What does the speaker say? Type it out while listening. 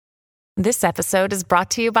This episode is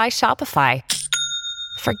brought to you by Shopify.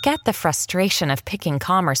 Forget the frustration of picking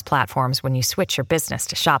commerce platforms when you switch your business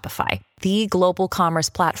to Shopify, the global commerce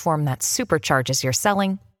platform that supercharges your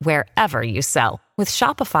selling wherever you sell. With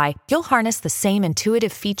Shopify, you'll harness the same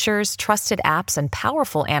intuitive features, trusted apps, and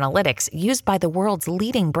powerful analytics used by the world's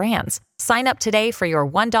leading brands. Sign up today for your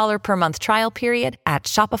 $1 per month trial period at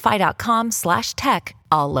shopify.com/tech,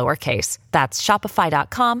 all lowercase. That's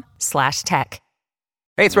shopify.com/tech.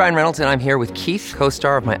 Hey, it's Ryan Reynolds, and I'm here with Keith,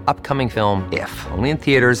 co-star of my upcoming film, If, only in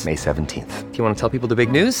theaters May 17th. Do you want to tell people the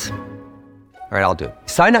big news? All right, I'll do it.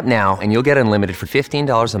 Sign up now and you'll get unlimited for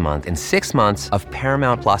 $15 a month and 6 months of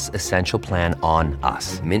Paramount Plus Essential Plan on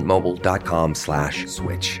us.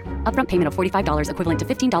 MintMobile.com/switch. Upfront payment of $45 equivalent to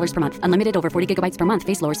 $15 per month. Unlimited over 40 gigabytes per month.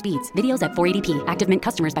 Face lower speeds. Videos at 480p. Active Mint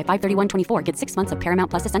customers by 531.24 get 6 months of Paramount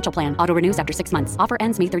Plus Essential Plan. Auto renews after 6 months. Offer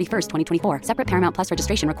ends May 31st, 2024. Separate Paramount Plus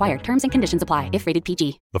registration required. Terms and conditions apply if rated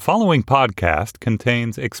PG. The following podcast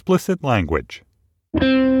contains explicit language.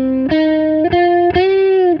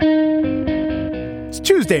 It's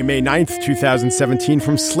Tuesday, May 9th, 2017.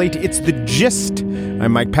 From Slate, it's The Gist.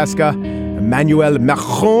 I'm Mike Pesca. Emmanuel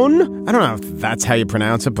Macron. I don't know if that's how you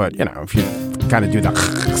pronounce it, but, you know, if you kind of do the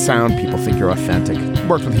sound, people think you're authentic.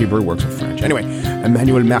 Works with Hebrew, works with French. Anyway,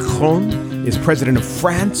 Emmanuel Macron is president of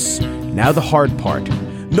France. Now the hard part.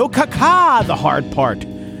 No caca, the hard part.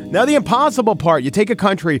 Now the impossible part. You take a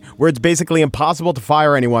country where it's basically impossible to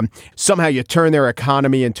fire anyone. Somehow you turn their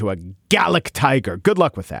economy into a Gallic tiger. Good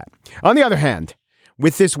luck with that. On the other hand,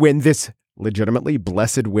 with this win, this legitimately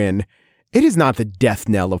blessed win, it is not the death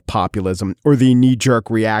knell of populism or the knee-jerk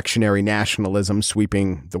reactionary nationalism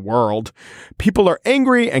sweeping the world. People are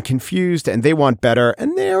angry and confused, and they want better,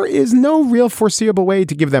 and there is no real foreseeable way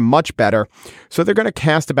to give them much better. So they're going to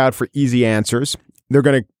cast about for easy answers. They're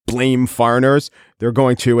going to blame foreigners. They're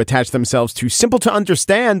going to attach themselves to simple to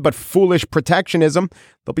understand but foolish protectionism.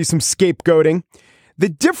 There'll be some scapegoating. The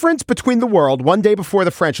difference between the world one day before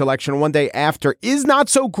the French election and one day after is not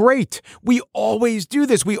so great. We always do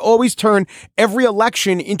this. We always turn every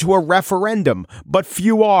election into a referendum, but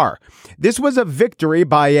few are. This was a victory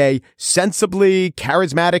by a sensibly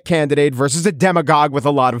charismatic candidate versus a demagogue with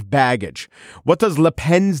a lot of baggage. What does Le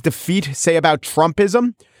Pen's defeat say about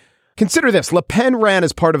Trumpism? Consider this. Le Pen ran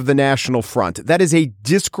as part of the National Front. That is a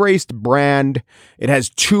disgraced brand. It has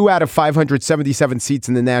 2 out of 577 seats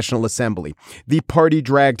in the National Assembly. The party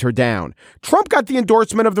dragged her down. Trump got the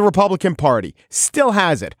endorsement of the Republican Party. Still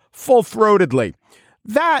has it. Full-throatedly.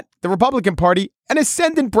 That, the Republican Party, an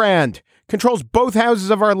ascendant brand, controls both houses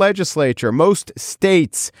of our legislature. Most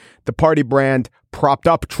states, the party brand propped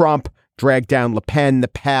up Trump, dragged down Le Pen. The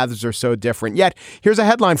paths are so different. Yet, here's a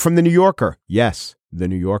headline from The New Yorker. Yes, The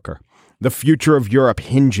New Yorker. The future of Europe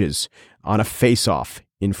hinges on a face-off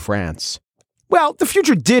in France. Well, the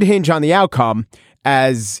future did hinge on the outcome,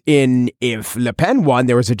 as in if Le Pen won,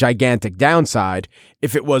 there was a gigantic downside.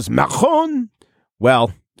 If it was Macron,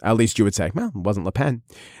 well, at least you would say, well, it wasn't Le Pen.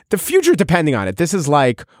 The future depending on it. This is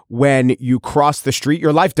like when you cross the street,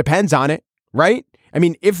 your life depends on it, right? I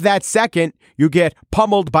mean, if that second you get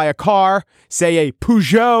pummeled by a car, say a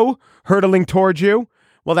Peugeot hurtling towards you,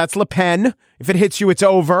 well, that's Le Pen. If it hits you, it's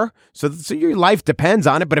over. So your life depends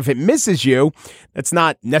on it. But if it misses you, that's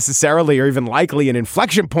not necessarily or even likely an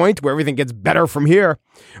inflection point where everything gets better from here.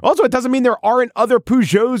 Also, it doesn't mean there aren't other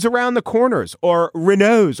Peugeots around the corners or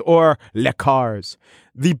Renaults or Le Cars.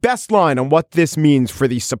 The best line on what this means for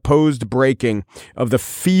the supposed breaking of the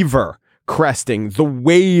fever cresting, the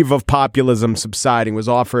wave of populism subsiding was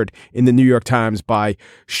offered in the New York Times by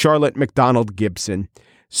Charlotte McDonald Gibson.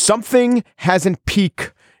 Something hasn't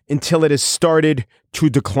peaked until it has started to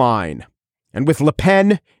decline. And with Le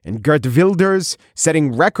Pen and Geert Wilders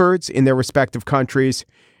setting records in their respective countries,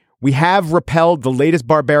 we have repelled the latest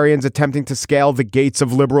barbarians attempting to scale the gates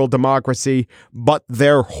of liberal democracy, but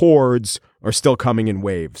their hordes are still coming in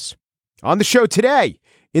waves. On the show today,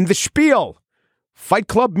 in the Spiel, Fight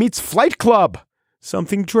Club meets Flight Club.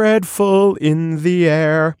 Something dreadful in the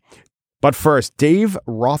air. But first, Dave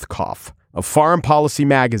Rothkopf of Foreign Policy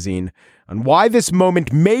magazine on why this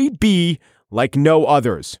moment may be like no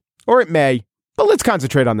others. Or it may, but let's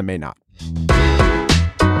concentrate on the may not.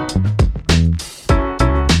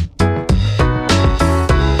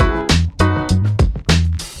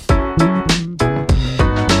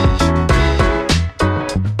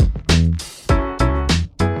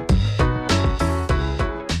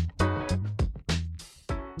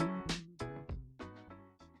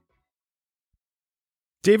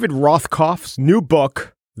 David Rothkopf's new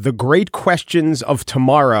book, The Great Questions of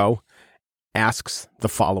Tomorrow, asks the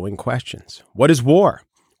following questions. What is war?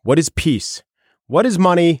 What is peace? What is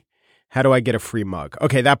money? How do I get a free mug?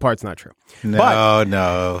 Okay, that part's not true.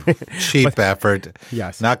 No. Cheap effort.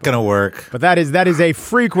 Yes. Not going to work. But that is a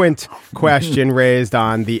frequent question raised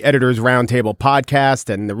on the Editors Roundtable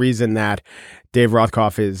podcast. And the reason that Dave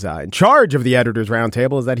Rothkopf is in charge of the Editors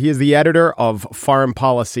Roundtable is that he is the editor of Foreign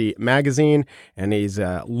Policy magazine, and he's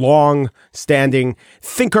a long-standing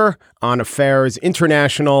thinker on affairs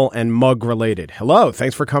international and mug-related. Hello.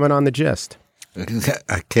 Thanks for coming on The Gist.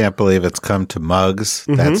 I can't believe it's come to mugs.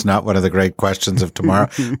 That's not one of the great questions of tomorrow,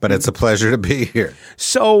 but it's a pleasure to be here.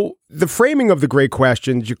 So the framing of the great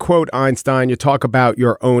questions, you quote Einstein, you talk about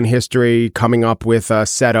your own history, coming up with a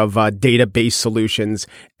set of database solutions,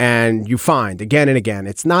 and you find again and again,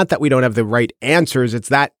 it's not that we don't have the right answers, it's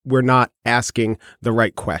that we're not asking the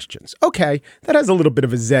right questions. Okay, that has a little bit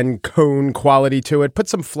of a Zen koan quality to it. Put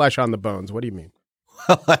some flesh on the bones. What do you mean?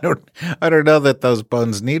 Well, I don't know that those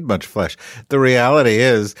bones need much flesh. The reality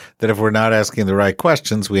is that if we're not asking the right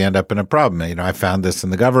questions, we end up in a problem. I found this in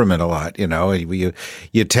the government a lot.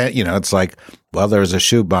 It's like, well, there was a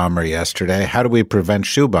shoe bomber yesterday. How do we prevent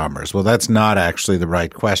shoe bombers? Well, that's not actually the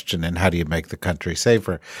right question. And how do you make the country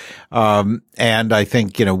safer? And I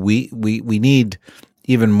think, we need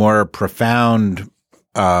even more profound,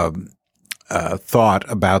 thought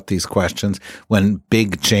about these questions when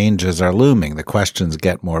big changes are looming. The questions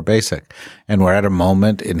get more basic. And we're at a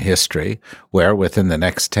moment in history where within the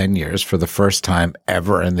next 10 years, for the first time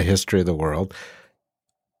ever in the history of the world,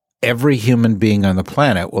 every human being on the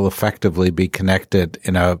planet will effectively be connected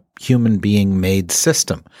in a human being made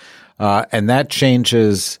system. And that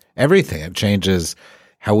changes everything. It changes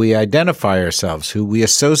how we identify ourselves, who we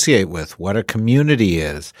associate with, what a community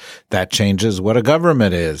is. That changes what a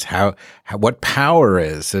government is, what power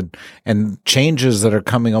is, and changes that are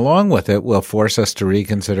coming along with it will force us to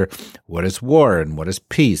reconsider what is war and what is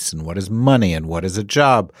peace and what is money and what is a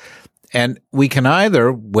job. And we can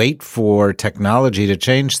either wait for technology to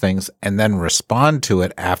change things and then respond to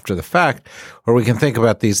it after the fact, or we can think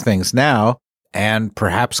about these things now and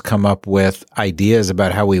perhaps come up with ideas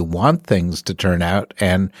about how we want things to turn out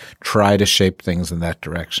and try to shape things in that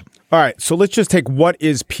direction. All right, so let's just take what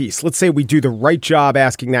is peace. Let's say we do the right job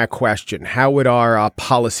asking that question. How would our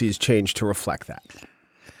policies change to reflect that?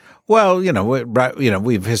 Well,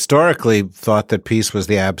 we've historically thought that peace was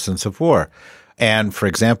the absence of war. And for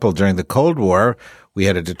example, during the Cold War, we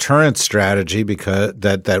had a deterrence strategy because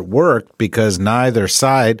that worked because neither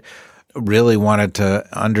side really wanted to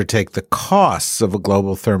undertake the costs of a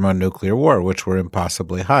global thermonuclear war, which were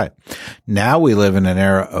impossibly high. Now we live in an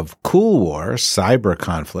era of cool war, cyber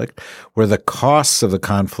conflict, where the costs of the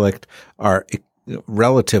conflict are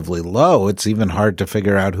relatively low. It's even hard to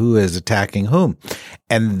figure out who is attacking whom.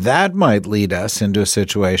 And that might lead us into a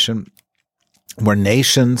situation where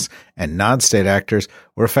nations and non-state actors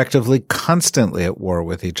were effectively constantly at war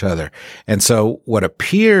with each other. And so what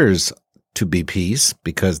appears to be peace,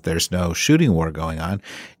 because there's no shooting war going on,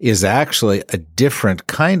 is actually a different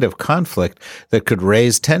kind of conflict that could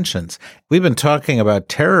raise tensions. We've been talking about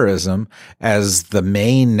terrorism as the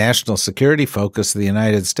main national security focus of the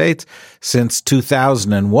United States since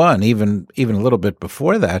 2001, even a little bit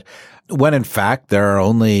before that, when in fact there are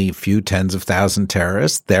only a few tens of thousands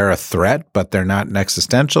terrorists. They're a threat, but they're not an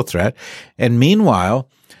existential threat. And meanwhile,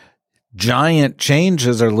 giant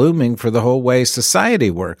changes are looming for the whole way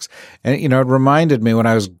society works. And, it reminded me when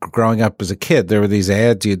I was growing up as a kid, there were these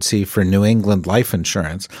ads you'd see for New England life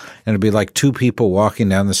insurance, and it'd be like two people walking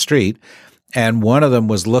down the street, and one of them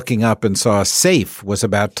was looking up and saw a safe was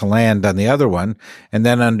about to land on the other one. And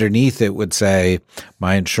then underneath it would say,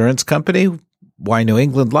 "My insurance company? Why New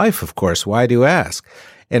England Life, of course. Why do you ask?"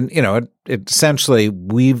 And, it essentially,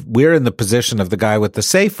 we're in the position of the guy with the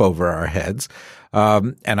safe over our heads.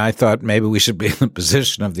 And I thought maybe we should be in the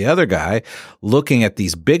position of the other guy looking at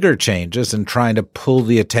these bigger changes and trying to pull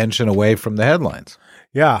the attention away from the headlines.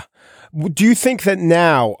 Yeah. Do you think that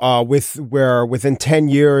now, within 10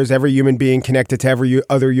 years, every human being connected to every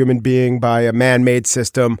other human being by a man-made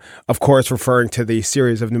system, of course, referring to the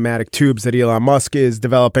series of pneumatic tubes that Elon Musk is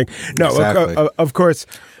developing? No, exactly. Of course.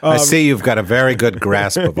 I see you've got a very good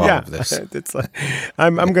grasp of all of this. It's like,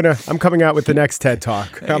 I'm coming out with the next TED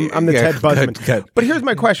Talk. I'm the TED Buzzman. Good. But here's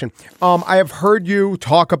my question. I have heard you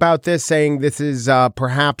talk about this, saying this is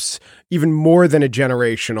perhaps even more than a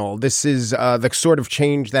generational. This is the sort of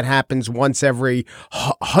change that happens once every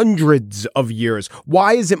hundreds of years.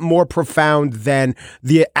 Why is it more profound than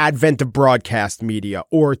the advent of broadcast media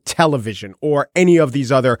or television or any of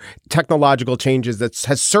these other technological changes that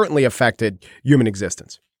has certainly affected human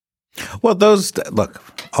existence? Well,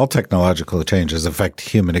 all technological changes affect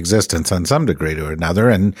human existence on some degree or another,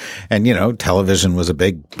 and television was a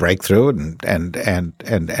big breakthrough,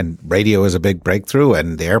 and radio was a big breakthrough,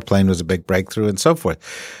 and the airplane was a big breakthrough, and so forth.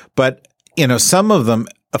 But some of them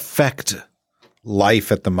affect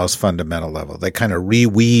life at the most fundamental level. They kind of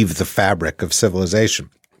reweave the fabric of civilization.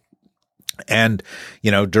 And,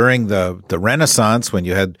 during the Renaissance, when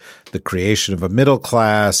you had the creation of a middle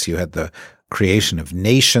class, you had the creation of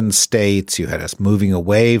nation states, you had us moving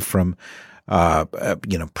away from,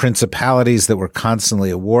 principalities that were constantly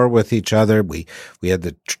at war with each other. We had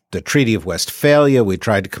the Treaty of Westphalia. We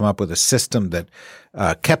tried to come up with a system that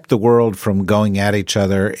kept the world from going at each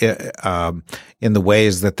other in the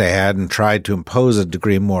ways that they had, and tried to impose a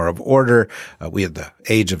degree more of order. We had the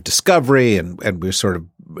Age of Discovery, and we were sort of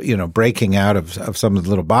breaking out of some of the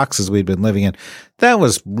little boxes we'd been living in. That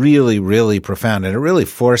was really, really profound. And it really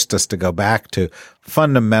forced us to go back to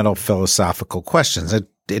fundamental philosophical questions. It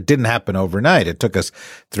didn't happen overnight. It took us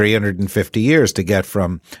 350 years to get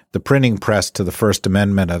from the printing press to the First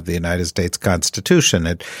Amendment of the United States Constitution.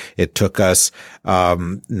 It took us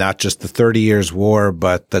not just the 30 Years' War,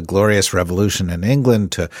 but the Glorious Revolution in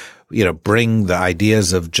England to, bring the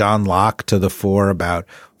ideas of John Locke to the fore about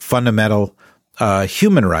fundamental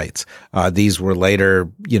human rights. These were later,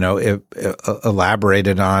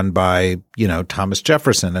 elaborated on by, Thomas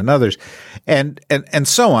Jefferson and others, and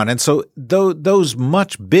so on. And so those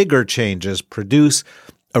much bigger changes produce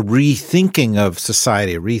a rethinking of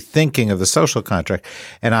society, a rethinking of the social contract.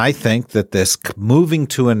 And I think that this moving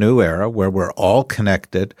to a new era where we're all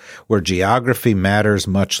connected, where geography matters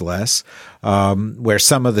much less, where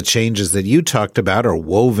some of the changes that you talked about are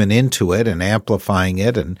woven into it and amplifying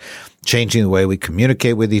it and changing the way we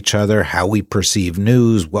communicate with each other, how we perceive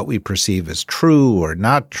news, what we perceive as true or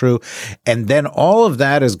not true. And then all of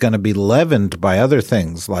that is going to be leavened by other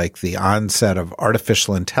things like the onset of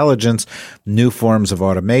artificial intelligence, new forms of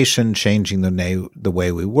automation, changing the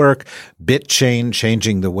way we work, BitChain,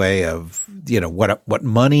 changing the way of, what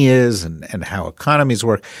money is and how economies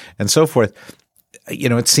work and so forth.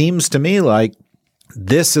 It seems to me like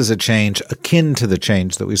this is a change akin to the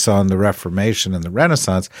change that we saw in the Reformation and the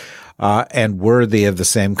Renaissance, and worthy of the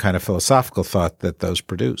same kind of philosophical thought that those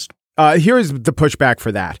produced. Here's the pushback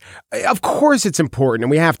for that. Of course it's important, and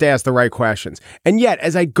we have to ask the right questions. And yet,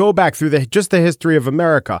 as I go back through the history of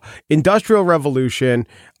America, Industrial Revolution,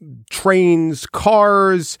 trains,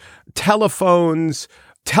 cars, telephones,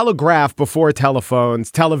 telegraph before telephones,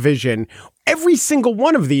 television, every single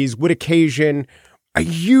one of these would occasion a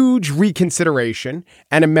huge reconsideration,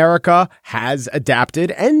 and America has adapted,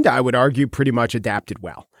 and I would argue pretty much adapted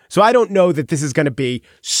well. So I don't know that this is going to be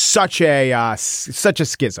such a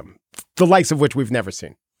schism, the likes of which we've never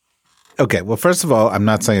seen. Okay, well, first of all, I'm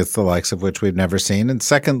not saying it's the likes of which we've never seen. And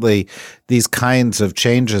secondly, these kinds of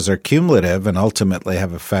changes are cumulative and ultimately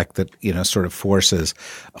have effect that, sort of forces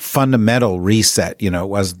a fundamental reset. It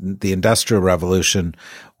was the Industrial Revolution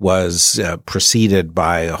was preceded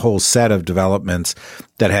by a whole set of developments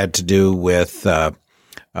that had to do with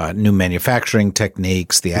new manufacturing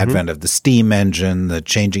techniques, the advent of the steam engine, the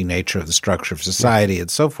changing nature of the structure of society,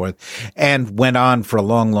 and so forth, and went on for a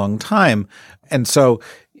long, long time. And so,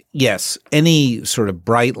 yes, any sort of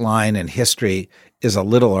bright line in history is a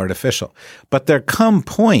little artificial. But there come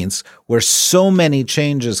points where so many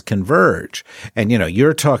changes converge. And,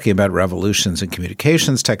 you're talking about revolutions in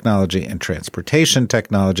communications technology and transportation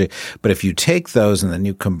technology. But if you take those and then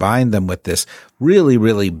you combine them with this really,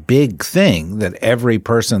 really big thing that every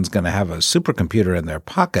person's going to have a supercomputer in their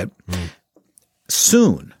pocket,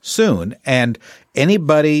 soon, and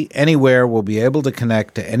anybody, anywhere will be able to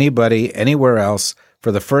connect to anybody, anywhere else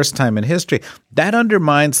for the first time in history, that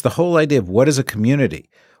undermines the whole idea of what is a community,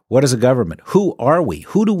 what is a government, who are we,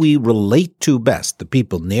 who do we relate to best, the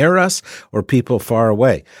people near us or people far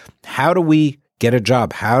away? How do we get a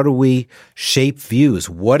job? How do we shape views?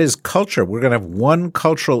 What is culture? We're going to have one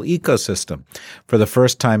cultural ecosystem for the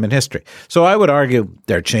first time in history. So I would argue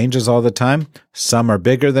there are changes all the time. Some are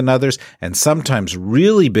bigger than others, and sometimes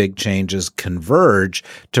really big changes converge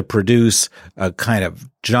to produce a kind of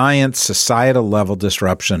giant societal level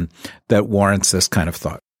disruption that warrants this kind of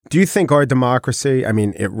thought. Do you think our democracy,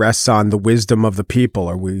 it rests on the wisdom of the people?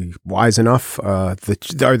 Are we wise enough? Are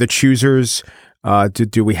the choosers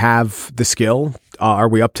do we have the skill? Are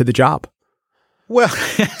we up to the job? Well,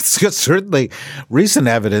 certainly recent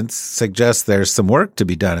evidence suggests there's some work to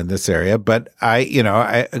be done in this area. But I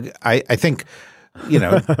think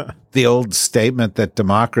the old statement that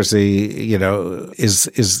democracy, is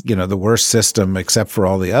the worst system except for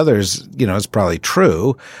all the others, is probably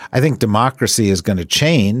true. I think democracy is going to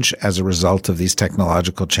change as a result of these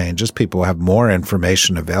technological changes. People have more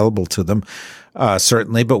information available to them,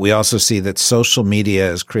 certainly, but we also see that social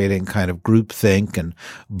media is creating kind of groupthink and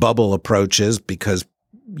bubble approaches because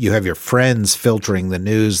you have your friends filtering the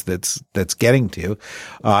news that's getting to you.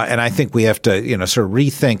 And I think we have to, sort of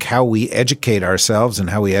rethink how we educate ourselves and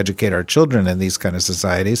how we educate our children in these kind of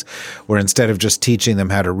societies, where instead of just teaching them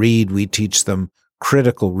how to read, we teach them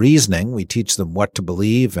critical reasoning. We teach them what to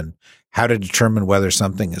believe and how to determine whether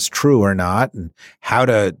something is true or not, and how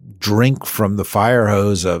to drink from the fire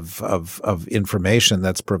hose of information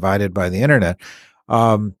that's provided by the internet.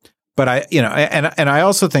 But I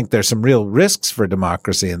also think there's some real risks for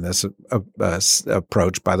democracy in this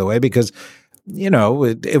approach, by the way, because,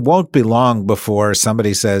 it won't be long before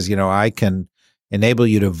somebody says, I can enable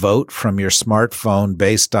you to vote from your smartphone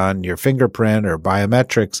based on your fingerprint or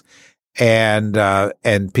biometrics.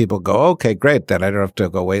 And people go, okay, great. Then I don't have to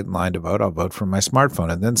go wait in line to vote. I'll vote from my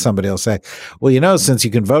smartphone. And then somebody will say, well, since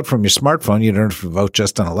you can vote from your smartphone, you don't have to vote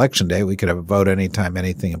just on election day. We could have a vote anytime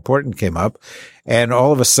anything important came up. And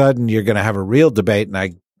all of a sudden you're going to have a real debate. And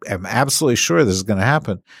I am absolutely sure this is going to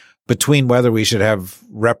happen between whether we should have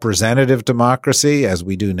representative democracy as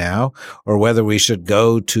we do now, or whether we should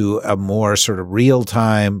go to a more sort of real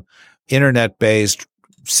time internet-based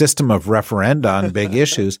system of referenda on big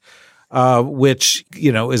issues. Which,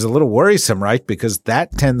 is a little worrisome, right? Because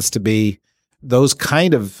that tends to be, those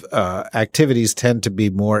kind of activities tend to be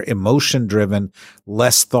more emotion driven,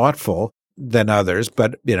 less thoughtful than others.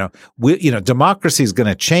 But, democracy is going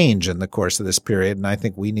to change in the course of this period. And I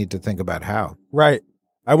think we need to think about how. Right.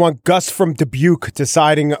 I want Gus from Dubuque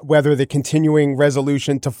deciding whether the continuing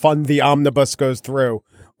resolution to fund the omnibus goes through.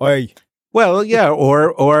 Oy. Well, yeah.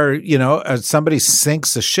 Or somebody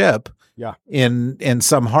sinks a ship. Yeah. In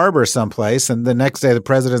some harbor someplace. And the next day the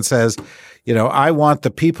president says, I want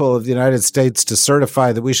the people of the United States to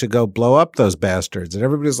certify that we should go blow up those bastards. And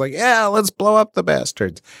everybody's like, yeah, let's blow up the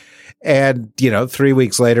bastards. And, 3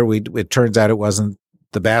 weeks later, it turns out it wasn't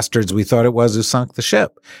the bastards we thought it was who sunk the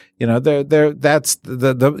ship. That's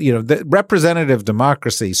the representative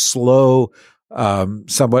democracy, slow,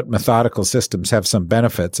 somewhat methodical systems have some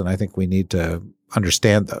benefits. And I think we need to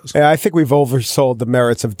understand those. Yeah, I think we've oversold the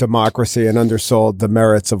merits of democracy and undersold the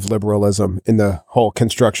merits of liberalism in the whole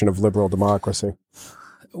construction of liberal democracy.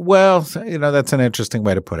 Well, that's an interesting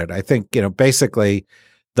way to put it. I think, basically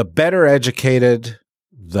the better educated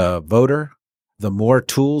the voter, the more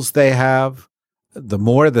tools they have, the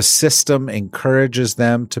more the system encourages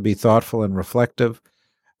them to be thoughtful and reflective,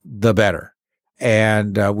 the better.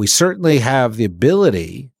 And we certainly have the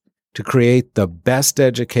ability to create the best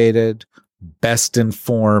educated, best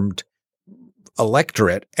informed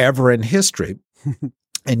electorate ever in history.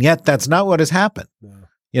 And yet that's not what has happened.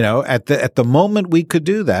 No. At the moment we could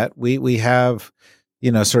do that, we have,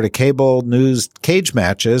 sort of cable news cage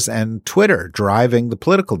matches and Twitter driving the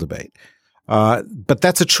political debate. But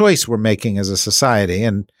that's a choice we're making as a society.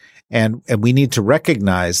 And we need to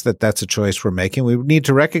recognize that that's a choice we're making. We need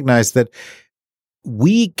to recognize that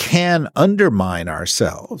we can undermine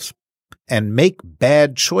ourselves and make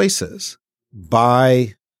bad choices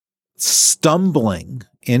by stumbling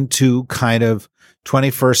into kind of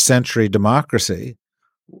 21st century democracy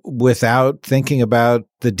without thinking about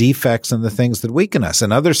the defects and the things that weaken us.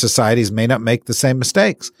 And other societies may not make the same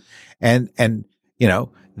mistakes. And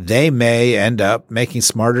they may end up making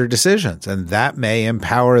smarter decisions, and that may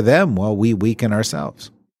empower them while we weaken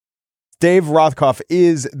ourselves. Dave Rothkopf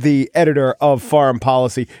is the editor of Foreign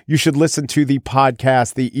Policy. You should listen to the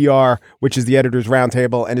podcast, the ER, which is the Editor's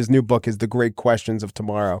Roundtable, and his new book is The Great Questions of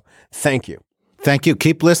Tomorrow. Thank you. Thank you.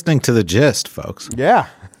 Keep listening to The Gist, folks. Yeah.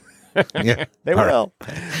 Yeah. They will.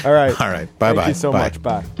 All right. All right. Bye-bye. Thank you so much.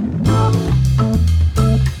 Bye.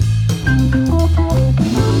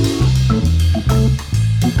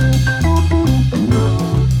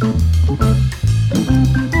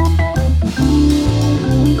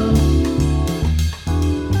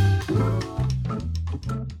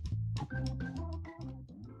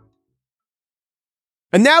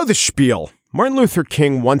 And now the spiel. Martin Luther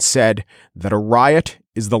King once said that a riot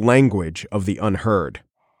is the language of the unheard.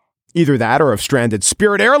 Either that or of stranded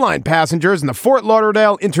Spirit Airline passengers in the Fort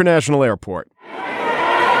Lauderdale International Airport.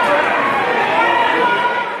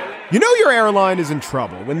 You know your airline is in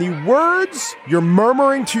trouble when the words you're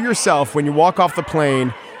murmuring to yourself when you walk off the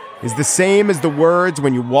plane is the same as the words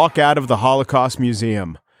when you walk out of the Holocaust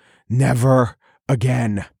Museum. Never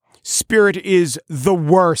again. Spirit is the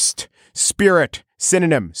worst. Spirit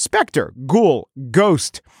Synonym, specter, ghoul,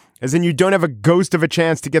 ghost. As in you don't have a ghost of a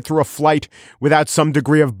chance to get through a flight without some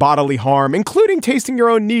degree of bodily harm, including tasting your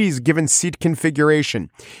own knees given seat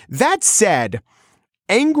configuration. That said,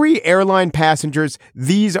 angry airline passengers,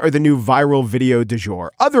 these are the new viral video du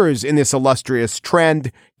jour. Others in this illustrious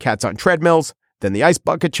trend, cats on treadmills, then the ice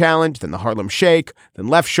bucket challenge, then the Harlem Shake, then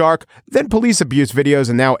Left Shark, then police abuse videos,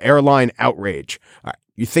 and now airline outrage. All right,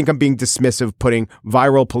 you think I'm being dismissive putting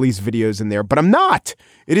viral police videos in there, but I'm not.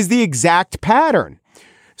 It is the exact pattern.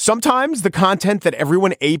 Sometimes the content that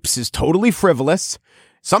everyone apes is totally frivolous.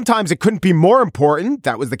 Sometimes it couldn't be more important.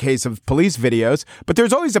 That was the case of police videos. But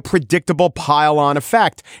there's always a predictable pile-on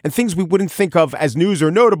effect. And things we wouldn't think of as news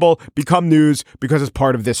or notable become news because it's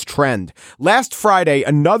part of this trend. Last Friday,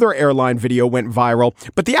 another airline video went viral,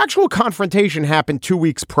 but the actual confrontation happened 2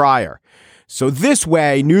 weeks prior. So this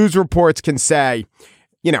way, news reports can say,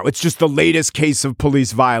 you know, it's just the latest case of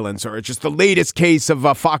police violence, or it's just the latest case of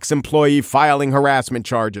a Fox employee filing harassment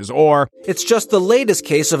charges, or it's just the latest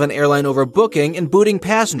case of an airline overbooking and booting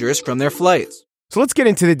passengers from their flights. So let's get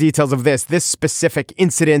into the details of this specific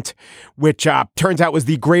incident, which turns out was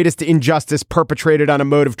the greatest injustice perpetrated on a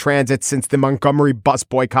mode of transit since the Montgomery bus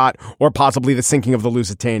boycott, or possibly the sinking of the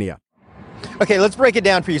Lusitania. Okay, let's break it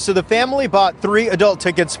down for you. So the family bought 3 adult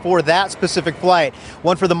tickets for that specific flight.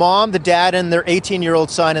 One for the mom, the dad, and their 18-year-old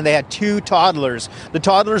son, and they had 2 toddlers. The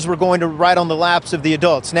toddlers were going to ride on the laps of the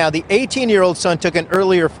adults. Now, the 18-year-old son took an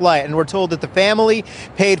earlier flight, and we're told that the family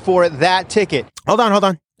paid for that ticket. Hold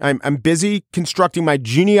on. I'm busy constructing my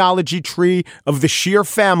genealogy tree of the Scheer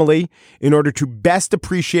family in order to best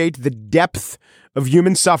appreciate the depth of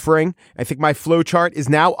human suffering. I think my flowchart is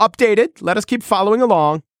now updated. Let us keep following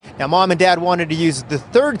along. Now, mom and dad wanted to use the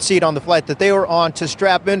 3rd seat on the flight that they were on to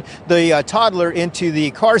strap in the toddler into the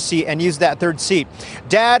car seat and use that 3rd seat.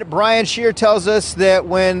 Dad, Brian Scheer, tells us that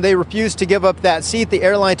when they refused to give up that seat, the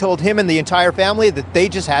airline told him and the entire family that they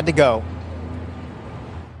just had to go.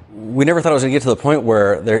 We never thought it was going to get to the point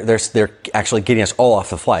where they're actually getting us all off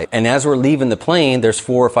the flight. And as we're leaving the plane, there's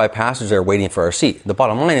 4 or 5 passengers there waiting for our seat. The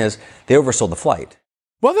bottom line is they oversold the flight.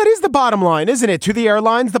 Well, that is the bottom line, isn't it? To the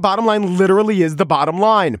airlines, the bottom line literally is the bottom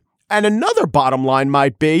line. And another bottom line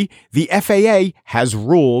might be the FAA has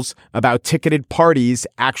rules about ticketed parties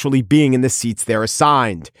actually being in the seats they're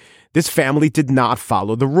assigned. This family did not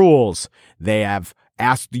follow the rules. They have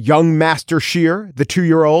asked young Master Scheer, the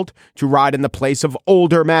 2-year-old, to ride in the place of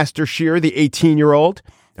older Master Scheer, the 18-year-old.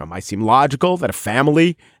 Now, it might seem logical that a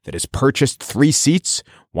family that has purchased 3 seats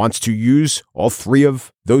wants to use all 3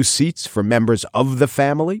 of those seats for members of the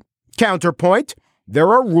family. Counterpoint, there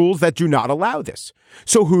are rules that do not allow this.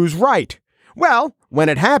 So who's right? Well, when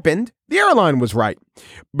it happened, the airline was right.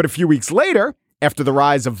 But a few weeks later, after the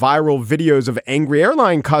rise of viral videos of angry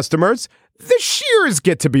airline customers, the Scheers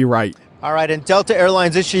get to be right. All right, and Delta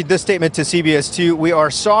Airlines issued this statement to CBS 2. We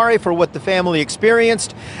are sorry for what the family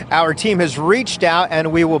experienced. Our team has reached out,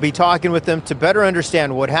 and we will be talking with them to better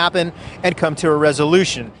understand what happened and come to a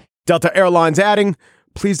resolution. Delta Airlines adding,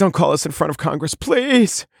 please don't call us in front of Congress,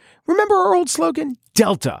 please. Remember our old slogan?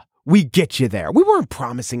 Delta, we get you there. We weren't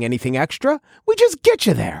promising anything extra. We just get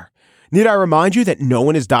you there. Need I remind you that no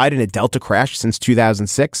one has died in a Delta crash since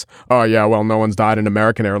 2006? Oh, yeah, well, no one's died in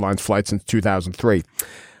American Airlines flight since 2003.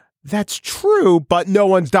 That's true, but no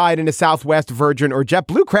one's died in a Southwest, Virgin, or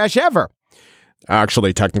JetBlue crash ever.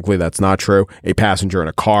 Actually, technically, that's not true. A passenger in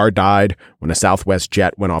a car died when a Southwest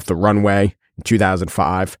jet went off the runway in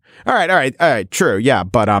 2005. All right, true, yeah,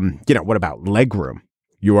 but, what about legroom?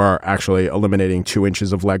 You are actually eliminating 2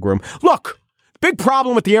 inches of legroom. Look, big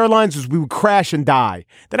problem with the airlines is we would crash and die.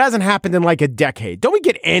 That hasn't happened in like a decade. Don't we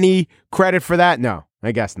get any credit for that? No,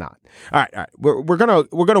 I guess not. All right. We're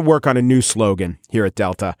gonna work on a new slogan here at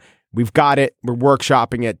Delta. We've got it. We're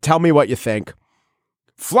workshopping it. Tell me what you think.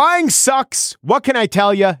 Flying sucks. What can I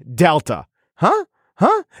tell you? Delta. Huh?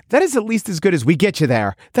 That is at least as good as we get you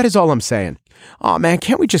there. That is all I'm saying. Oh man,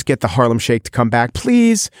 can't we just get the Harlem Shake to come back,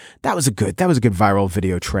 please? That was a good viral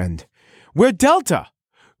video trend. We're Delta.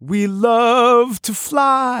 We love to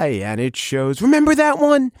fly, and it shows. Remember that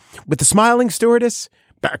one with the smiling stewardess?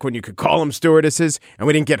 Back when you could call them stewardesses, and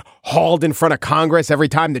we didn't get hauled in front of Congress every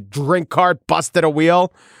time the drink cart busted a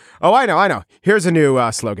wheel. Oh, I know. Here's a new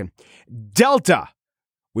slogan. Delta.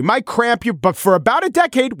 We might cramp you, but for about a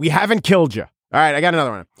decade, we haven't killed you. All right, I got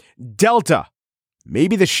another one. Delta.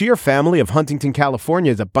 Maybe the Scheer family of Huntington,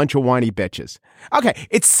 California is a bunch of whiny bitches. Okay,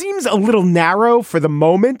 it seems a little narrow for the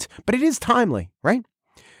moment, but it is timely, right?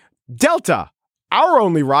 Delta. Our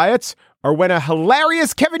only riots are when a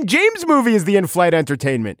hilarious Kevin James movie is the in-flight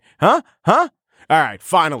entertainment. Huh? All right,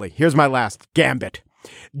 finally, here's my last gambit.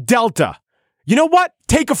 Delta. You know what?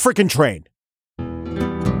 Take a frickin' train.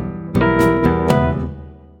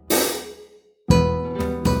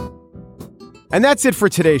 And that's it for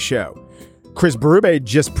today's show. Chris Berube,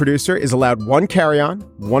 Gist producer, is allowed one carry-on,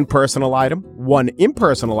 one personal item, one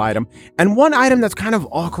impersonal item, and one item that's kind of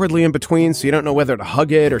awkwardly in between, so you don't know whether to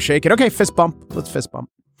hug it or shake it. Okay, fist bump. Let's fist bump.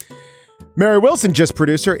 Mary Wilson, Gist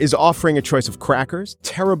producer, is offering a choice of crackers,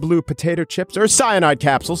 Terra Blue potato chips, or cyanide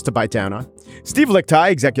capsules to bite down on. Steve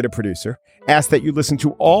Lichtai, executive producer, asked that you listen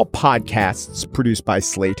to all podcasts produced by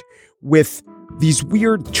Slate with these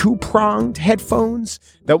weird two-pronged headphones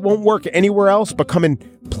that won't work anywhere else but come in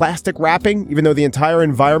plastic wrapping, even though the entire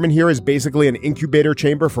environment here is basically an incubator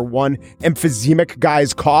chamber for one emphysemic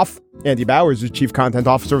guy's cough. Andy Bowers is chief content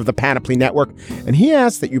officer of the Panoply Network, and he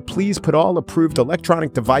asked that you please put all approved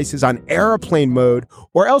electronic devices on airplane mode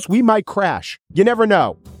or else we might crash. You never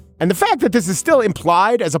know. And the fact that this is still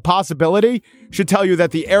implied as a possibility should tell you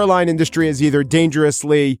that the airline industry is either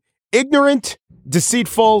dangerously ignorant,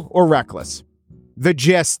 deceitful, or reckless. The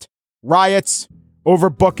Gist, riots,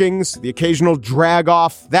 overbookings, the occasional drag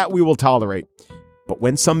off, that we will tolerate. But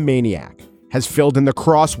when some maniac has filled in the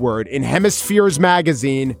crossword in Hemispheres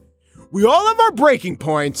magazine, we all have our breaking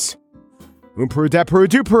points. Un Peru, de Peru,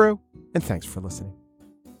 du Peru, and thanks for listening.